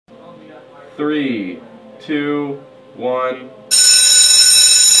3, 2, 1.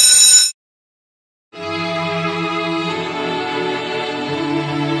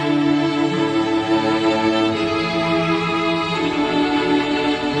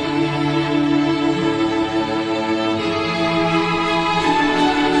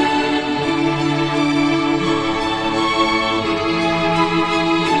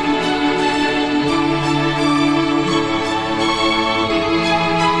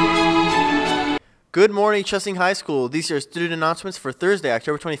 Good morning, Chessing High School. These are student announcements for Thursday,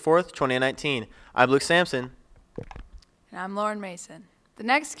 October 24th, 2019. I'm Luke Sampson. And I'm Lauren Mason. The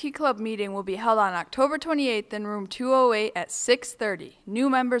next Key Club meeting will be held on October 28th in room 208 at 6:30.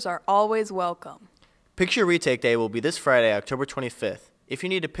 New members are always welcome. Picture Retake Day will be this Friday, October 25th. If you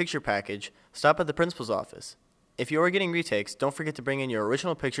need a picture package, stop at the principal's office. If you are getting retakes, don't forget to bring in your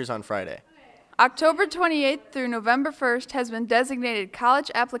original pictures on Friday. October 28th through November 1st has been designated College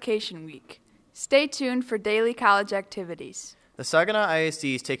Application Week. Stay tuned for daily college activities. The Saginaw ISD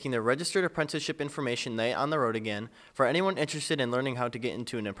is taking their Registered Apprenticeship Information Night on the road again for anyone interested in learning how to get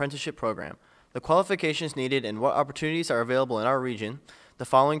into an apprenticeship program. The qualifications needed and what opportunities are available in our region. The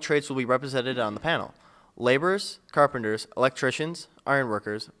following trades will be represented on the panel: laborers, carpenters, electricians,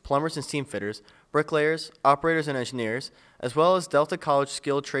 ironworkers, plumbers and steam fitters, bricklayers, operators and engineers, as well as Delta College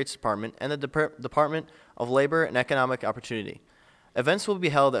Skilled Trades Department and the Department of Labor and Economic Opportunity. Events will be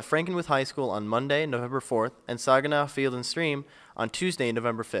held at Frankenmuth High School on Monday, November 4th, and Saginaw Field and Stream on Tuesday,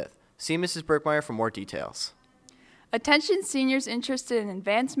 November 5th. See Mrs. Berkmeyer for more details. Attention seniors interested in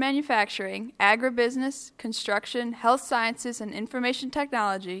advanced manufacturing, agribusiness, construction, health sciences, and information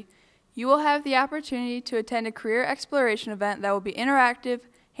technology. You will have the opportunity to attend a career exploration event that will be interactive,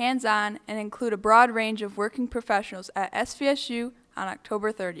 hands-on, and include a broad range of working professionals at SVSU on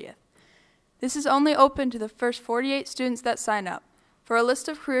October 30th. This is only open to the first 48 students that sign up. For a list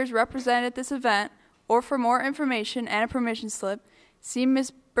of careers represented at this event, or for more information and a permission slip, see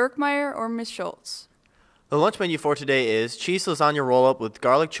Ms. Berkmeyer or Ms. Schultz. The lunch menu for today is cheese lasagna roll-up with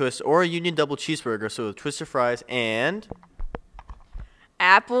garlic twist or a Union double cheeseburger so with twister fries and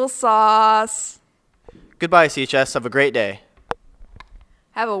applesauce. Goodbye, CHS. Have a great day.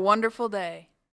 Have a wonderful day.